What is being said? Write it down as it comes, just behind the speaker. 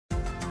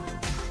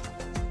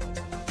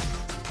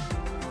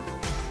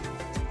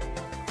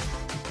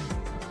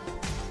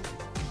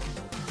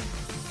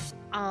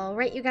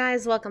Alright, you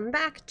guys, welcome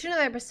back to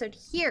another episode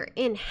here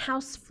in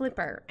House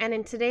Flipper. And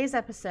in today's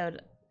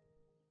episode,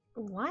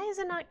 why is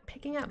it not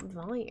picking up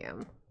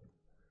volume?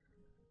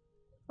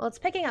 Well, it's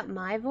picking up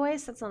my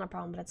voice, that's not a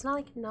problem, but it's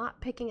not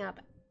picking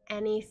up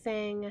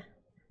anything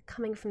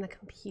coming from the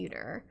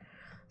computer.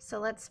 So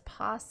let's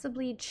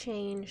possibly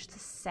change the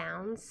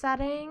sound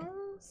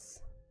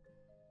settings.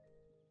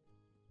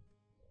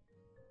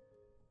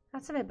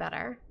 That's a bit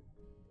better.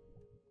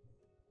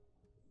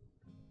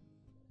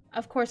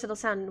 Of course, it'll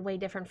sound way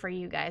different for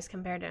you guys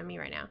compared to me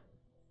right now.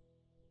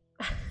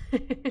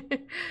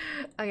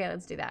 Okay,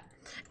 let's do that.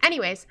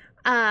 Anyways,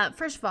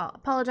 first of all,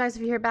 apologize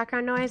if you hear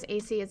background noise.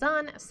 AC is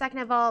on. Second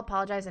of all,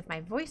 apologize if my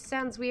voice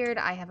sounds weird.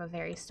 I have a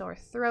very sore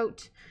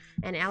throat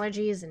and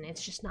allergies, and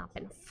it's just not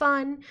been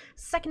fun.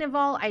 Second of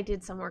all, I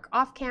did some work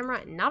off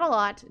camera. Not a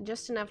lot,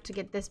 just enough to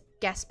get this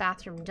guest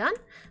bathroom done.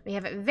 We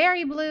have it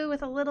very blue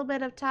with a little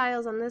bit of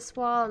tiles on this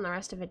wall, and the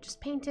rest of it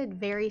just painted.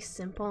 Very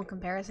simple in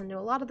comparison to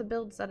a lot of the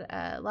builds that,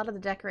 a lot of the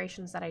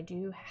decorations that I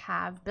do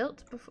have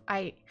built before.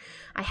 I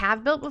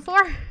have built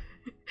before,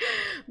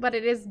 but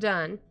it is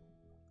done.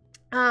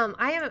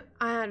 I have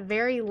a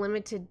very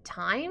limited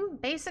time,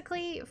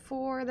 basically,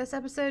 for this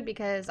episode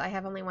because I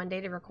have only one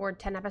day to record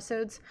 10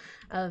 episodes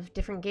of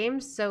different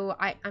games, so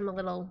I'm a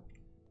little,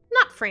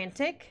 not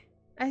frantic.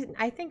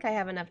 I think I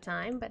have enough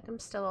time, but I'm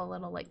still a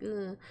little like,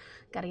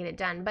 gotta get it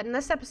done. But in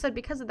this episode,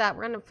 because of that,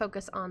 we're going to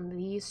focus on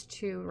these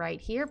two right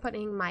here,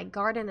 putting my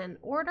garden in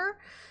order.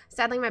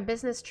 Sadly, my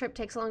business trip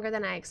takes longer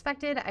than I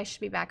expected. I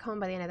should be back home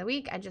by the end of the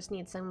week. I just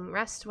need some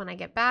rest when I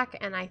get back,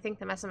 and I think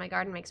the mess of my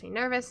garden makes me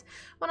nervous.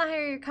 When I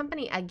hire your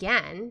company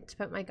again to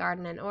put my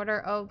garden in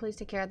order, oh, please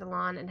take care of the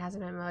lawn. It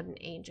hasn't been mowed in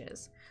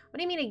ages. What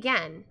do you mean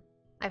again?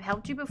 I've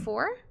helped you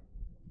before?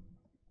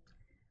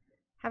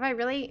 Have I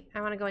really?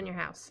 I want to go in your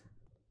house.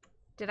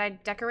 Did I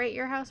decorate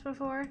your house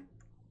before?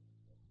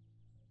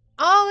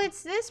 Oh,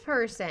 it's this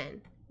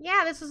person.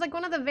 Yeah, this was like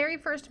one of the very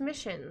first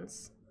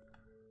missions.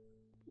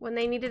 When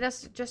they needed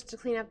us just to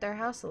clean up their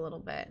house a little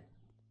bit.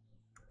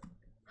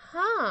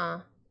 Huh.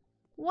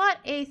 What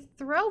a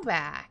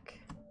throwback.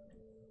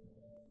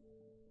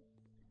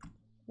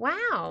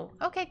 Wow.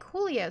 Okay,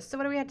 coolio. So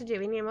what do we have to do?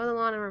 We need to mow the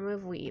lawn and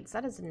remove weeds.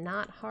 That is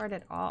not hard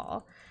at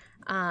all.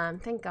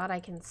 Thank God I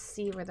can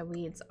see where the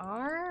weeds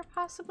are,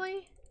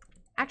 possibly.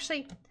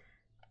 Actually,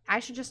 I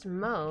should just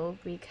mow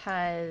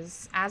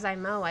because as I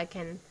mow, I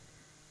can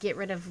get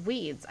rid of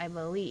weeds, I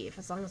believe,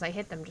 as long as I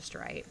hit them just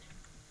right.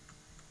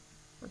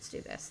 Let's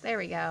do this. There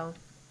we go.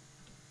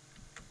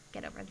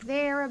 Get over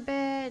there a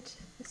bit.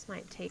 This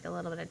might take a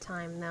little bit of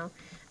time, though.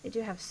 They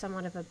do have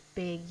somewhat of a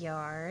big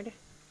yard.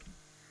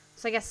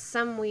 So I guess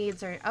some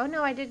weeds are... Oh,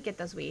 no, I did get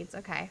those weeds.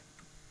 Okay.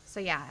 So,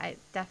 yeah,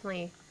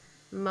 definitely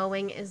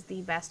mowing is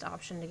the best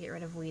option to get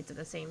rid of weeds at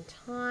the same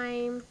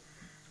time.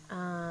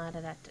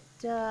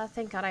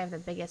 Thank God I have the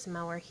biggest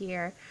mower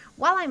here.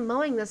 While I'm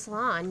mowing this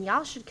lawn,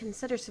 y'all should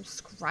consider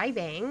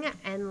subscribing,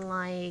 and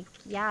like,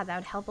 yeah, that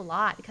would help a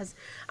lot because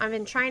I've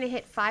been trying to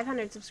hit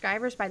 500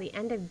 subscribers by the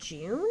end of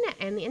June,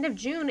 and the end of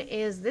June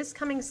is this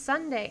coming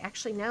Sunday.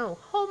 Actually, no.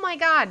 Oh my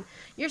God,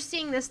 you're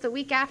seeing this the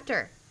week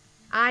after.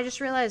 I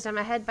just realized I'm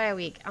ahead by a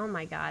week. Oh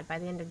my God, by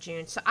the end of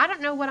June. So I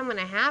don't know what I'm going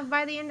to have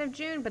by the end of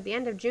June, but the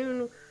end of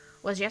June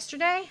was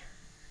yesterday.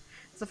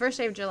 It's the first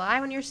day of July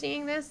when you're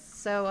seeing this,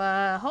 so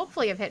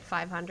hopefully I've hit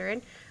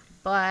 500,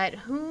 but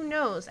who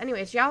knows.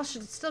 Anyways, y'all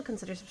should still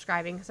consider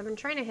subscribing because I've been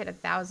trying to hit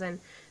 1,000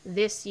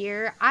 this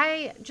year.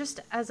 Just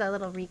as a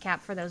little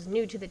recap for those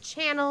new to the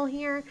channel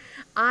here,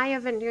 I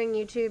have been doing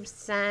YouTube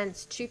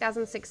since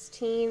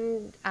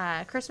 2016,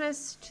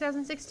 Christmas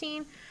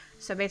 2016,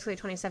 so basically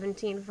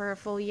 2017 for a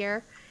full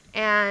year.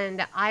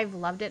 And I've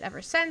loved it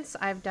ever since.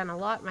 I've done a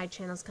lot. My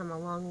channel's come a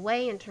long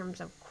way in terms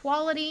of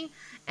quality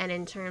and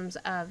in terms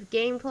of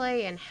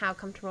gameplay and how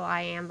comfortable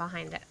I am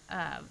behind it,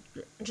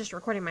 just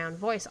recording my own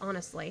voice,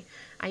 honestly.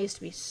 I used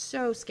to be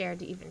so scared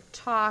to even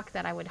talk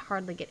that I would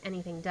hardly get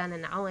anything done,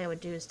 and all I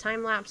would do is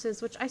time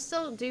lapses, which I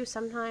still do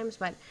sometimes,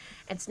 but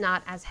it's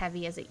not as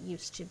heavy as it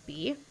used to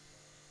be.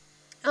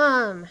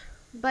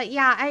 But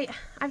yeah,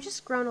 I've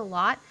just grown a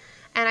lot,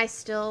 and I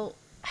still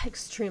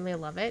extremely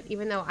love it,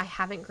 even though I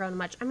haven't grown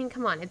much. I mean,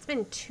 come on, it's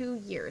been 2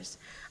 years.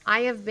 I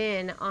have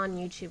been on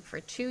YouTube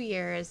for 2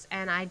 years,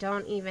 and I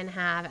don't even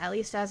have, at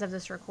least as of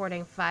this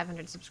recording,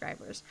 500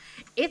 subscribers.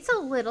 It's a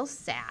little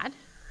sad,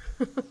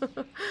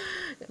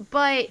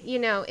 but, you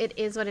know, it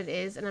is what it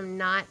is, and I'm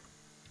not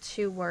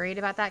too worried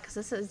about that,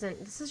 because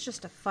this is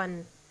just a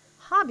fun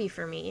hobby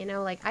for me, you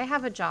know, like, I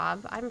have a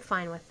job, I'm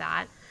fine with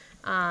that.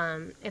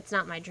 It's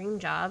not my dream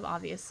job,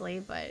 obviously,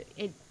 but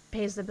it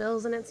pays the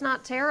bills, and it's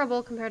not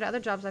terrible compared to other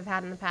jobs I've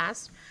had in the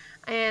past.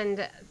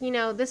 And, you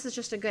know, this is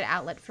just a good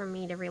outlet for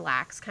me to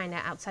relax kind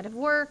of outside of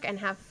work and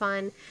have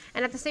fun.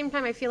 And at the same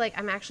time, I feel like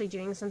I'm actually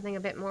doing something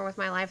a bit more with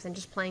my life than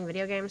just playing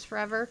video games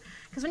forever.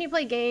 Because when you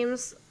play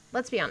games,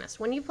 let's be honest,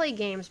 when you play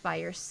games by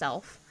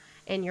yourself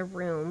in your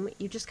room,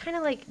 you just kind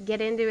of like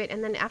get into it,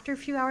 and then after a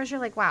few hours, you're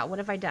like, wow, what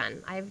have I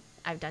done?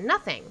 I've done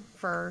nothing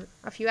for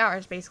a few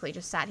hours, basically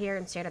just sat here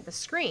and stared at the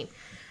screen.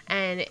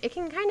 And it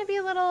can kind of be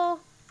a little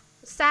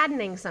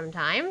saddening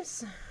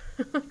sometimes.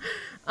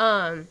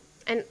 And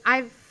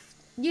I've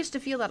used to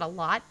feel that a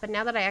lot, but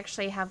now that I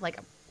actually have like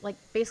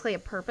basically a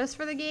purpose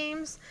for the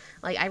games,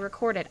 like I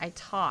record it, I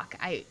talk,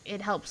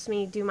 it helps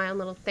me do my own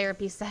little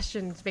therapy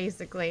sessions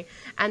basically,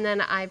 and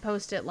then I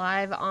post it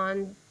live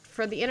on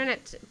for the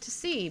internet to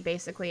see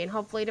basically, and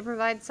hopefully to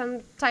provide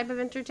some type of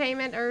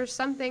entertainment or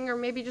something, or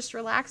maybe just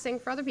relaxing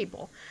for other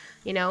people.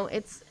 You know,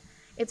 it's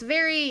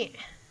very,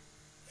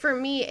 for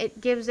me, it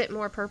gives it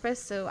more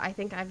purpose. So I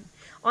think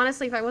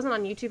honestly, if I wasn't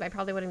on YouTube, I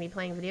probably wouldn't be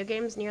playing video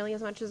games nearly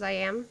as much as I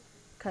am,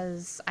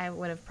 because I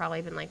would have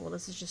probably been like, well,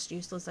 this is just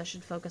useless, I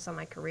should focus on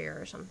my career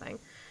or something.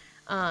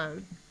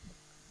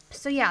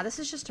 So yeah, this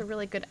is just a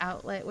really good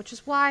outlet, which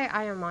is why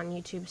I am on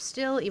YouTube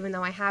still, even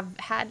though I have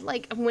had,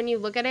 like, when you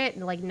look at it,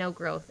 like, no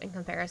growth in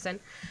comparison.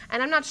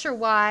 And I'm not sure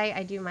why.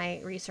 I do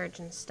my research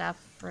and stuff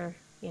for,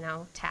 you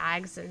know,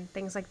 tags and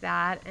things like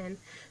that, and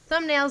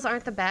thumbnails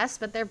aren't the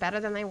best, but they're better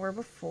than they were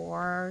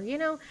before. You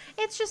know,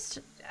 it's just,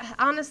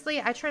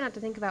 honestly, I try not to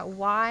think about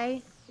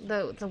why,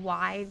 the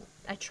why.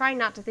 I try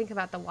not to think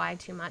about the why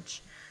too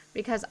much,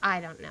 because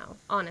I don't know,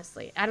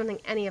 honestly. I don't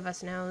think any of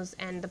us knows,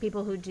 and the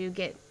people who do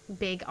get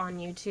big on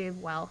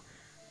YouTube, well,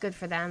 good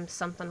for them,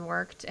 something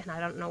worked, and I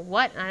don't know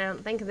what, and I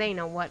don't think they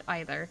know what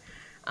either.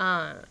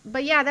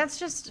 But yeah, that's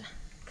just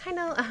kind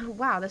of,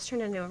 wow, this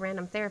turned into a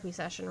random therapy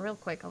session real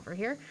quick over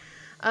here.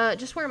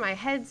 Just where my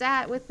head's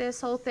at with this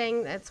whole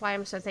thing. That's why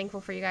I'm so thankful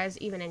for you guys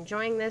even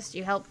enjoying this.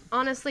 You help,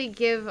 honestly,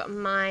 give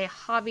my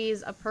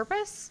hobbies a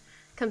purpose,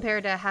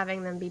 compared to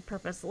having them be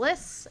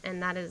purposeless,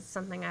 and that is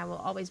something I will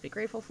always be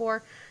grateful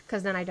for,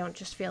 because then I don't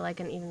just feel like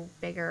an even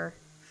bigger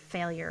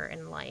failure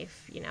in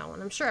life, you know.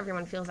 And I'm sure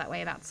everyone feels that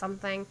way about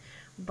something,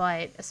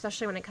 but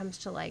especially when it comes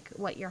to like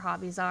what your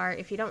hobbies are.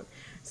 If you don't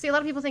see, a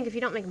lot of people think if you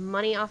don't make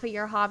money off of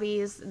your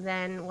hobbies,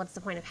 then what's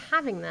the point of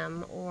having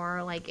them?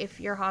 Or like, if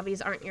your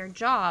hobbies aren't your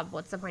job,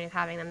 what's the point of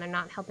having them? They're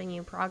not helping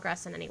you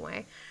progress in any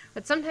way.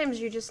 But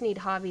sometimes you just need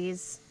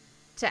hobbies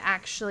to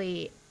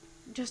actually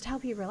just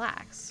help you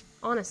relax.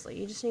 Honestly,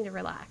 you just need to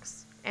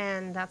relax.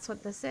 And that's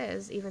what this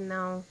is, even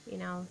though, you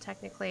know,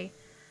 technically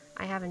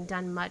I haven't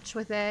done much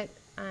with it.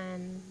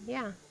 And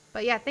yeah,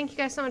 but yeah, thank you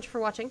guys so much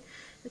for watching.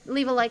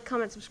 Leave a like,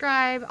 comment,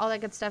 subscribe, all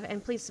that good stuff,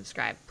 and please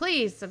subscribe.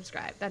 Please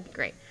subscribe. That'd be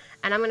great.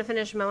 And I'm going to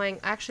finish mowing.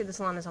 Actually, the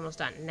salon is almost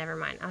done. Never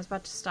mind. I was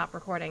about to stop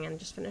recording and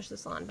just finish the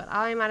salon, but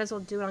I might as well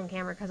do it on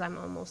camera because I'm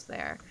almost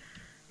there.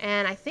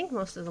 And I think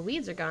most of the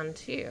weeds are gone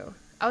too.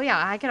 Oh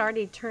yeah, I could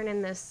already turn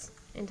in this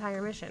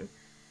entire mission.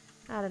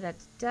 Da, da, da,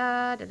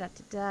 da, da, da,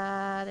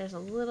 da. There's a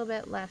little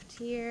bit left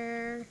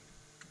here.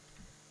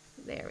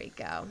 There we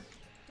go.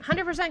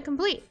 100%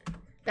 complete.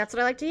 That's what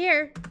I like to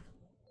hear.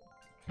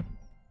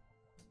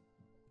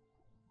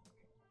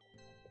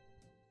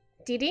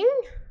 Ding?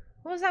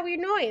 What was that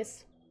weird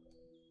noise?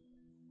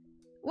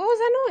 What was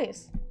that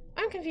noise?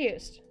 I'm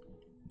confused.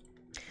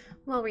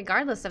 Well,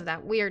 regardless of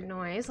that weird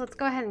noise, let's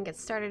go ahead and get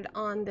started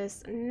on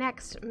this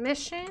next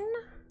mission.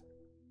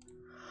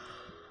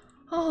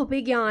 Oh,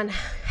 big yawn.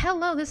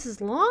 Hello, this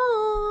is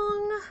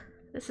long.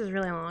 This is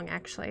really long,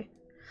 actually.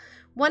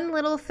 One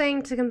little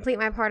thing to complete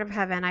my part of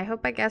heaven. I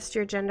hope I guessed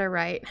your gender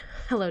right.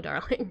 Hello,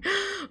 darling.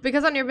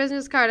 Because on your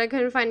business card, I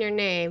couldn't find your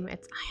name.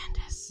 It's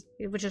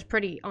Iondis, which is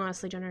pretty,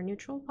 honestly, gender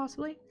neutral,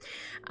 possibly.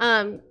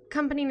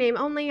 Company name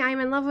only. I'm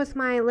in love with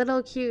my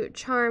little, cute,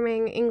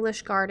 charming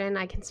English garden.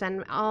 I can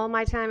spend all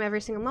my time, every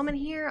single moment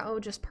here. Oh,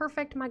 just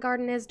perfect. My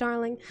garden is,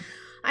 darling.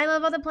 I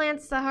love all the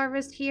plants that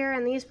harvest here,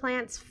 and these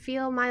plants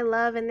feel my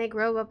love, and they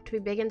grow up to be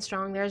big and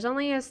strong. There's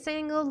only a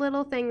single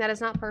little thing that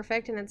is not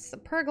perfect, and it's the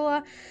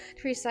pergola. To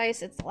be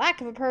precise, it's the lack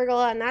of a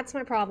pergola, and that's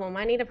my problem.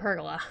 I need a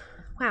pergola.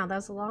 Wow, that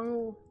was a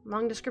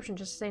long description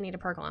just to say I need a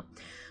pergola.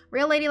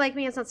 Real lady like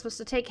me is not supposed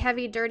to take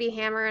heavy, dirty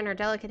hammer in her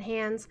delicate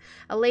hands.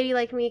 A lady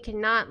like me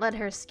cannot let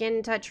her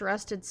skin touch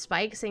rusted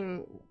spikes,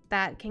 and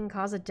that can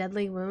cause a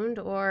deadly wound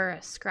or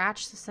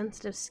scratch the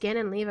sensitive skin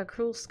and leave a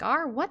cruel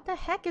scar. What the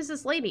heck is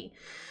this lady?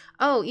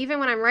 Oh, even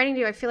when I'm writing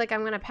to you, I feel like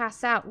I'm going to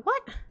pass out.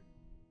 What?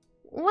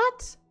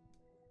 What?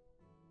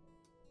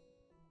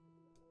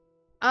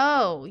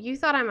 Oh, you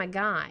thought I'm a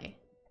guy.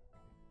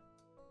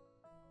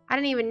 I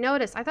didn't even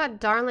notice. I thought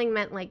darling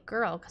meant like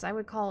girl, because I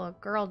would call a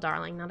girl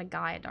darling, not a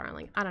guy a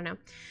darling. I don't know.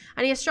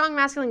 I need a strong,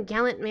 masculine,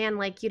 gallant man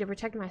like you to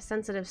protect my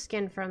sensitive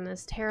skin from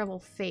this terrible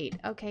fate.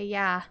 Okay,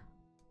 yeah.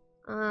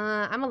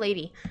 I'm a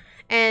lady.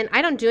 And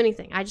I don't do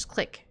anything. I just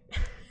click.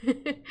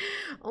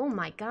 Oh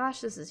my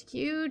gosh, this is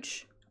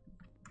huge.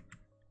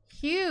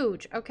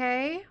 Huge.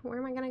 Okay, where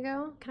am I gonna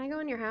go? Can I go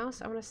in your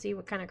house? I want to see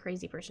what kind of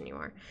crazy person you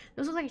are.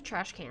 Those look like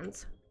trash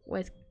cans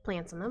with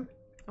plants in them.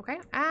 Okay.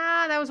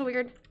 Ah, that was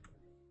weird.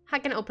 I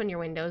can open your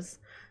windows.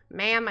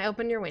 Ma'am, I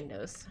open your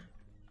windows.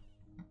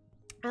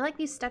 I like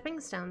these stepping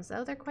stones,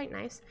 though. They're quite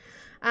nice.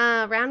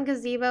 Round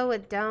gazebo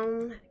with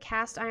dome,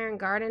 cast iron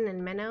garden,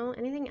 and minnow.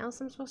 Anything else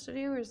I'm supposed to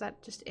do, or is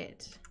that just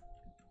it?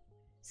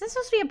 Is this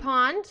supposed to be a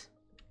pond?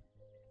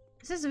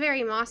 This is a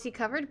very mossy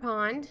covered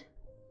pond.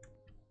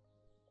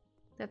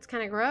 That's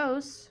kind of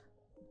gross.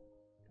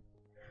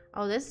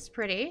 Oh, this is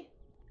pretty.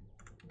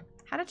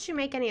 How did she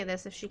make any of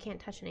this if she can't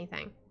touch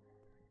anything?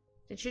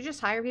 Did she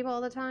just hire people all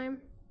the time?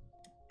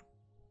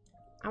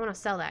 I want to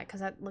sell that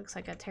because that looks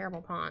like a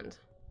terrible pond.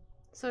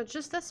 So it's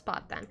just this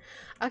spot then.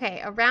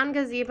 Okay, a round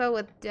gazebo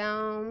with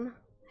dome.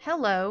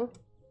 Hello.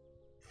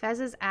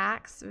 Fez's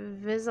axe.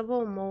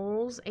 Visible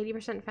moles.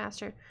 80%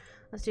 faster.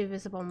 Let's do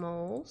visible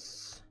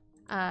moles.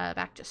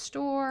 Back to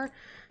store.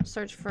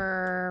 Search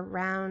for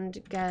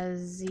round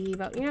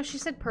gazebo. You know, she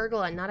said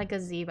pergola, not a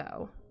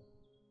gazebo.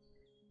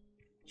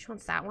 She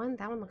wants that one.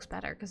 That one looks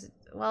better because,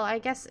 well, I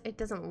guess it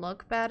doesn't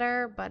look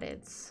better, but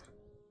it's...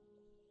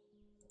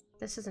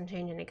 This doesn't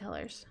change any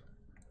colors.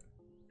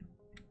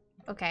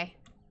 Okay.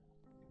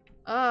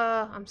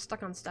 I'm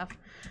stuck on stuff.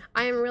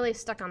 I am really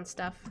stuck on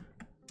stuff.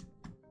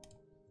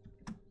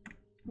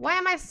 Why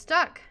am I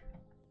stuck?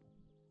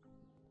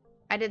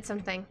 I did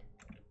something.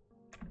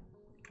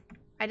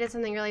 I did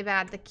something really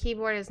bad. The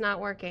keyboard is not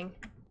working.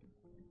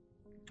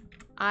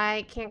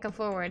 I can't go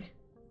forward.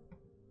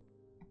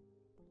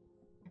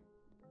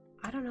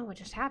 I don't know what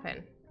just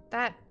happened.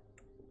 That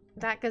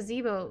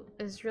gazebo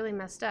is really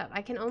messed up.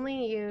 I can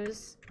only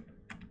use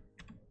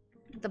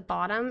the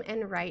bottom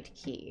and right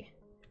key.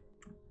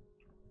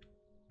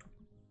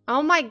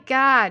 Oh my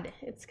god!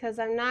 It's because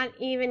I'm not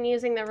even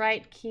using the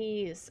right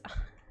keys.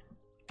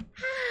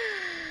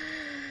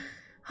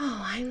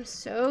 Oh, I'm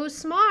so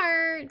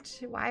smart.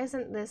 Why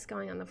isn't this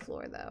going on the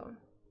floor though?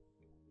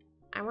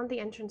 I want the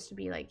entrance to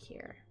be like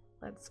here.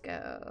 Let's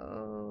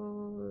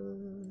go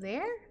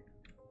there?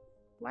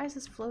 Why is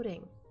this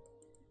floating?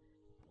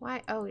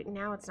 Why? Oh,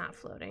 now it's not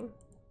floating.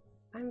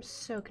 I'm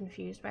so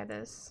confused by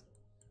this.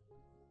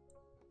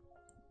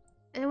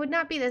 And it would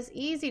not be this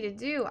easy to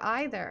do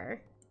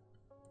either.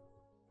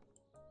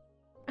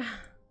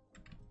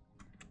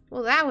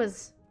 Well, that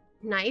was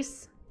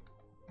nice.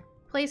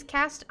 Place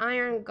cast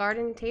iron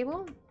garden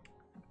table.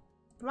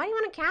 Why do you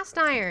want a cast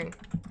iron?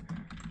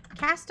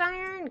 Cast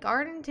iron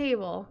garden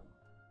table.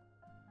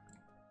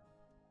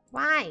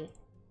 Why?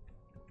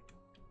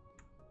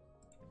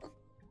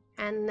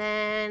 And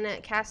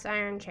then cast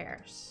iron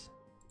chairs.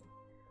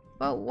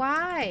 But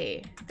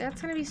why?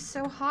 That's gonna be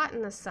so hot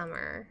in the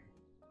summer.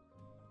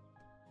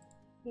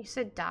 You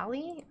said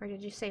Dolly? Or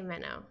did you say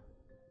Minnow?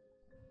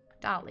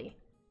 Dolly.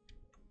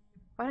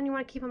 Why don't you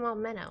want to keep them all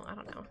Minnow? I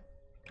don't know.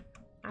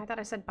 I thought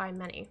I said buy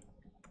many.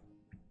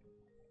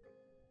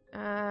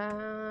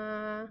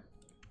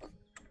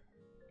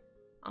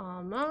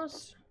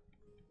 Almost.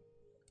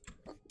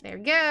 There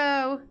we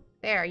go.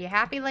 There, you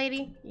happy,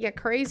 lady? You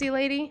crazy,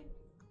 lady?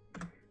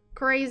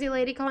 Crazy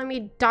lady calling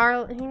me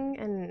darling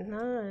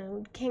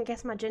and can't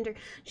guess my gender.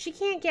 She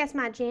can't guess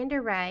my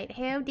gender right.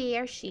 How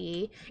dare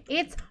she?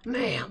 It's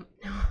ma'am.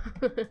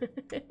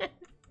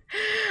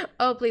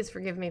 Oh, please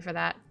forgive me for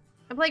that.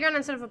 A playground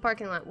instead of a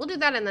parking lot. We'll do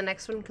that in the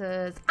next one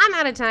because I'm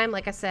out of time.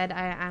 Like I said,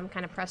 I'm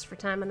kind of pressed for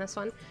time on this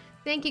one.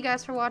 Thank you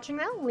guys for watching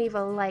though. Leave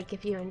a like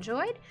if you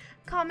enjoyed.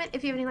 Comment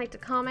if you have anything like to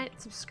comment.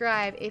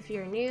 Subscribe if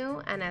you're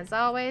new. And as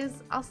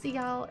always, I'll see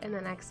y'all in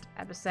the next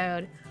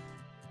episode.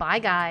 Bye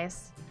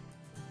guys.